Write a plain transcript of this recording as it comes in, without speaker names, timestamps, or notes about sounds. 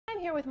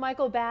here with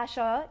Michael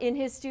Bashaw in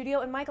his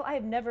studio. And Michael, I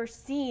have never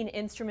seen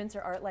instruments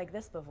or art like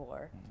this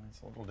before.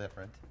 It's a little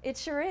different. It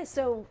sure is.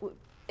 So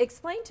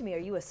explain to me, are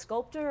you a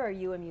sculptor? Are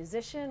you a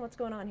musician? What's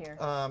going on here?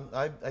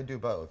 I do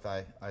both.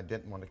 I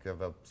didn't want to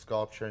give up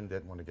sculpture and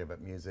didn't want to give up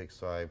music,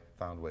 so I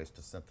found ways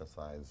to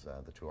synthesize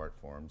the two art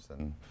forms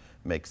and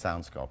make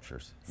sound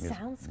sculptures.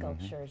 Sound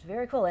sculptures,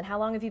 very cool. And how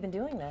long have you been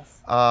doing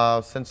this?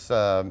 Since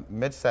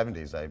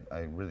mid-70s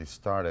I really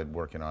started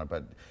working on it,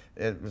 but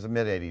it was the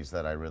mid-80s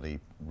that I really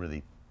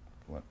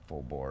went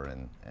full bore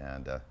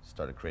and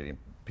started creating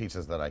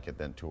pieces that I could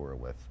then tour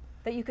with.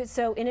 That you could,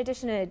 so in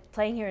addition to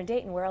playing here in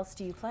Dayton, where else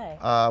do you play?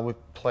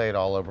 We've played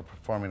all over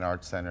performing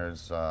arts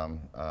centers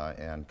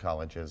and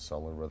colleges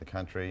all over the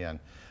country, and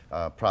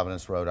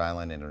Providence, Rhode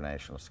Island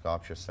International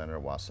Sculpture Center,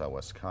 Wausau,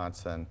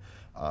 Wisconsin,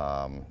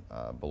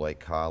 Beloit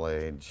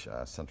College,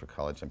 Central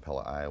College in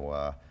Pella,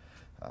 Iowa,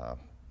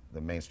 the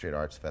Main Street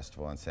Arts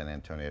Festival in San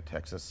Antonio,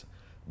 Texas,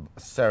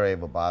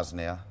 Sarajevo,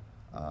 Bosnia.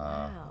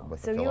 Wow. With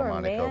So the you're a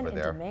Philharmonic man over in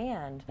there.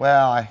 demand.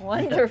 Well,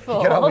 Wonderful.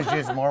 You could always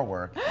use more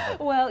work.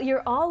 Well,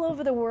 you're all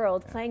over the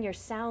world playing your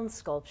sound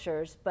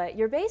sculptures, but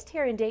you're based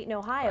here in Dayton,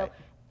 Ohio, Right.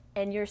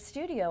 and your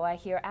studio, I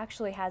hear,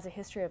 actually has a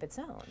history of its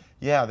own.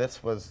 Yeah,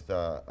 this was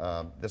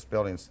this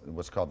building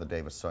was called the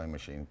Davis Sewing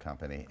Machine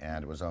Company,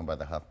 and it was owned by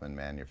the Huffman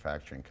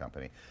Manufacturing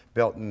Company.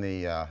 Built in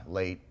the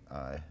late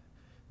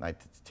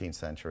 19th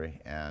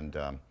century, and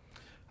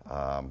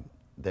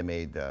they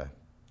made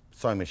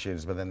sewing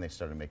machines, but then they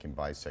started making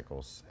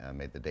bicycles and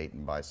made the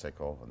Dayton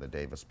bicycle, the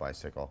Davis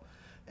bicycle,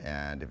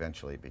 and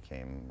eventually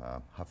became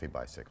Huffy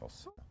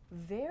bicycles.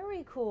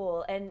 Very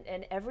cool, and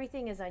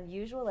everything is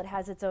unusual. It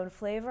has its own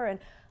flavor, and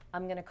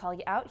I'm going to call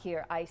you out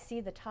here. I see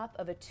the top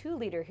of a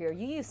 2-liter here.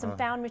 You use some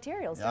found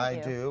materials,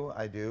 don't you?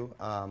 I do.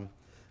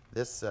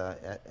 This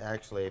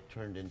actually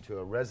turned into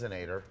a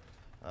resonator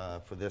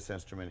for this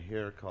instrument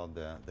here called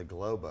the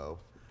Globo.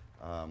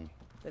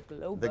 The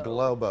Globo. The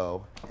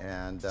Globo,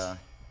 and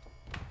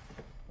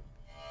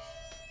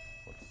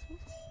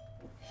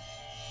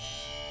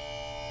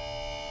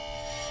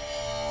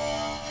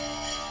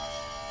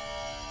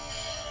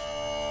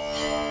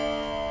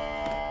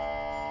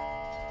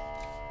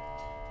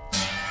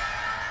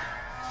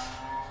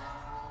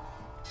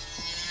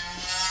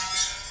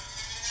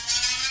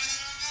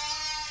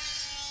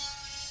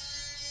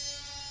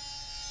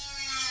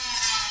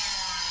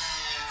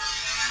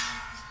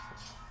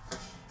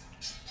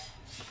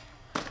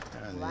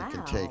Wow. you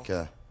can take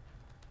a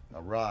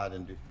rod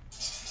and do.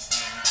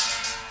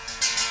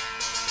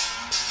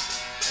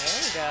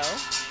 There you go.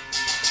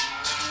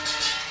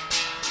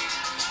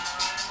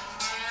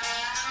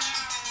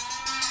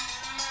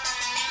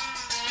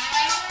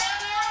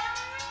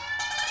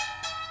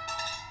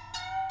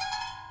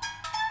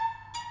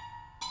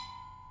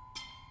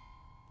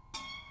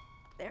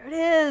 There it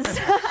is.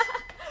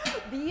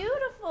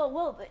 Beautiful.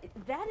 Well,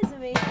 that is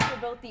amazing for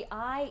both the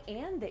eye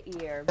and the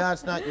ear. No,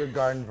 it's not your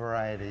garden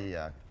variety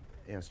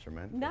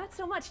instrument. Not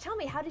so much. Tell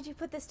me, how did you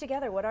put this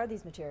together? What are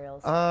these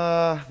materials?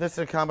 This is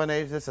a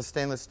combination. This is a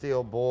stainless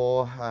steel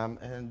bowl,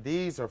 and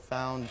these are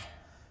found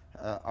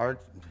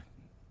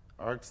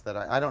arts that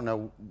I don't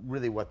know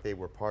really what they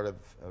were part of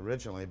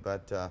originally,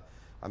 but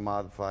I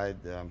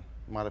modified them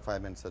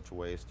in such a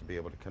ways to be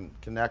able to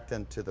connect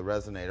them to the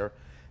resonator,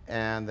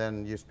 and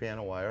then use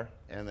piano wire,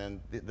 and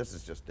then this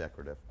is just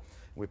decorative.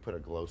 We put a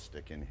glow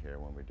stick in here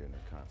when we're doing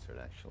a concert,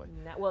 actually.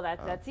 Well,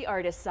 that's the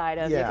artist side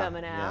of you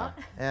coming out.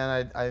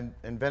 Yeah. And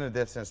I invented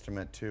this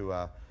instrument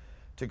to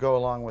go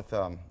along with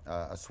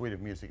a suite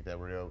of music that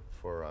we wrote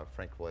for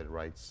Frank Lloyd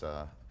Wright's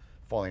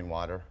Falling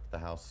Water, the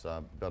house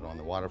built on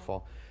the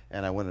waterfall.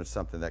 And I wanted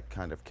something that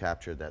kind of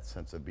captured that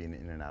sense of being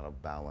in and out of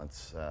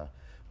balance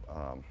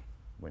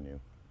when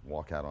you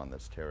walk out on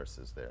those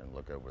terraces there and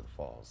look over the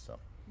falls. So.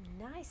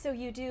 Nice. So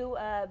you do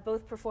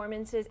both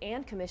performances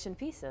and commissioned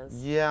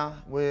pieces. Yeah,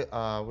 we've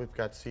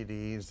got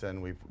CDs,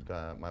 and we've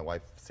my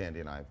wife Sandy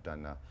and I have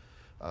done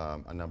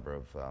a number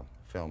of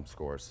film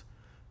scores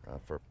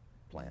for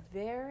Plant.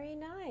 Very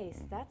nice.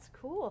 That's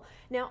cool.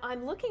 Now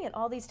I'm looking at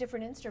all these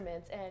different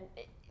instruments, and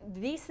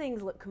these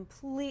things look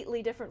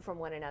completely different from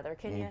one another.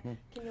 Can you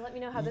let me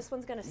know how this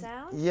one's going to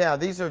sound? Yeah,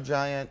 these are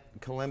giant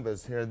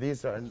kalimbas here.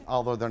 These are,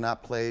 although they're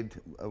not played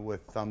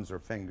with thumbs or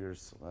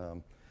fingers.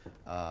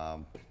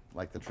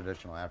 Like the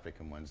traditional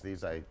African ones.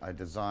 These I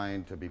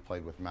designed to be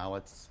played with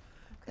mallets,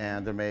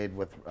 and they're made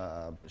with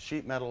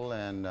sheet metal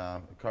and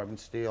carbon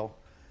steel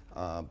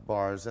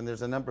bars, and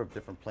there's a number of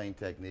different playing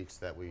techniques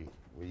that we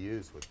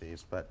use with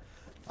these, but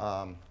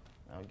I'll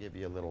give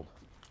you a little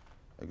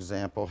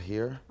example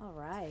here. All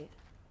right.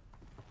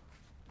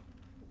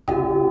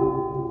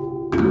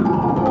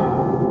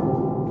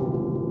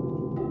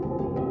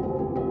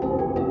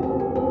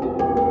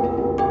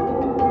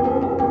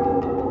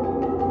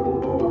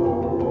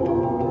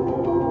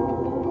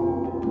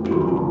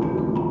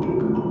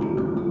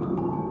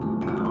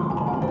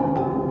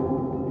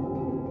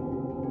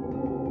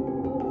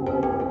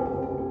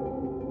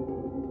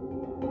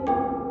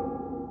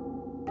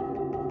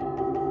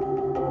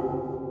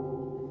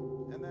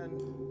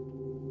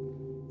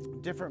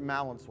 different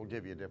mallets will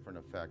give you a different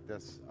effect.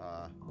 This,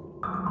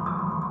 it's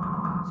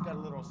got a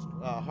little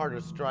harder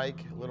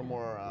strike, a little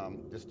more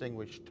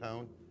distinguished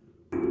tone.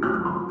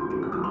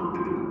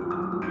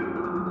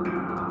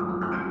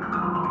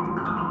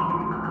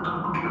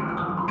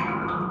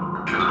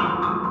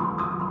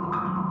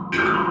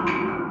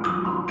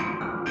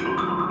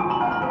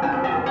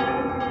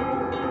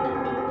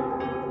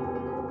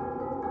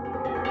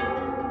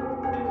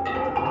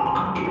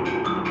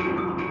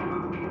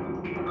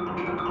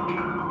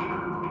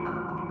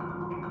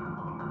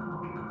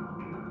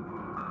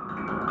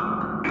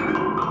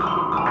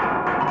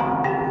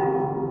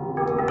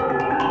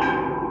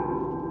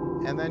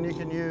 And then you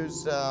can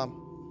use,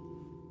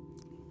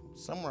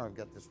 somewhere I've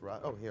got this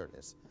rod, oh here it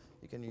is.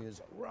 You can use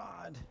a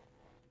rod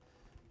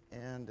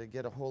and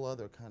get a whole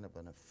other kind of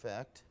an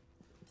effect.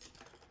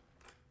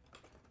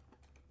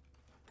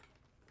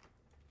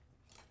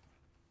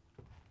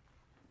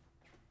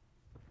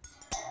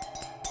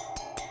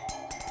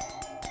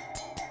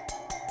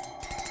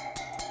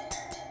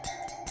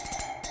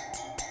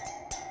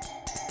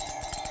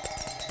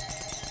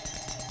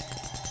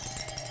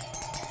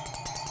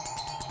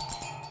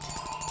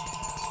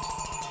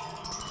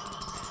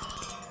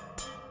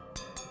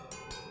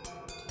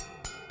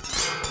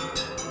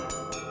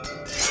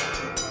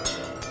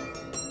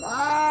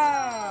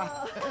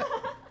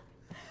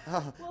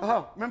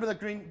 Oh, remember the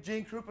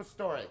Gene Krupa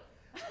story?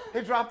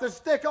 He dropped the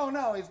stick. Oh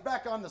no, he's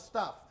back on the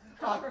stuff.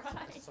 All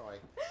right. Sorry.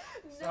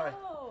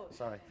 No.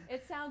 Sorry.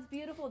 It sounds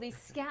beautiful. These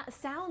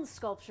sound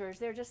sculptures,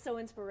 they're just so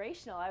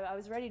inspirational. I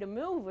was ready to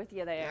move with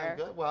you there.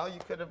 Yeah, good. Well, you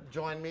could have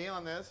joined me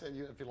on this, and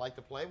if you'd like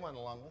to play one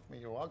along with me,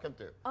 you're welcome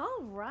to.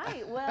 All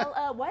right. Well,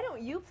 why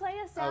don't you play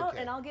us out,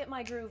 Okay. and I'll get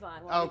my groove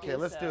on. while we Okay,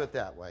 let's do it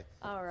that way.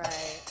 All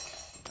right.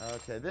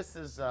 Okay, this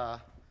is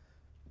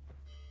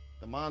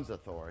the Monza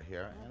Thor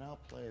here, and I'll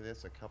play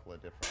this a couple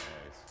of different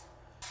ways.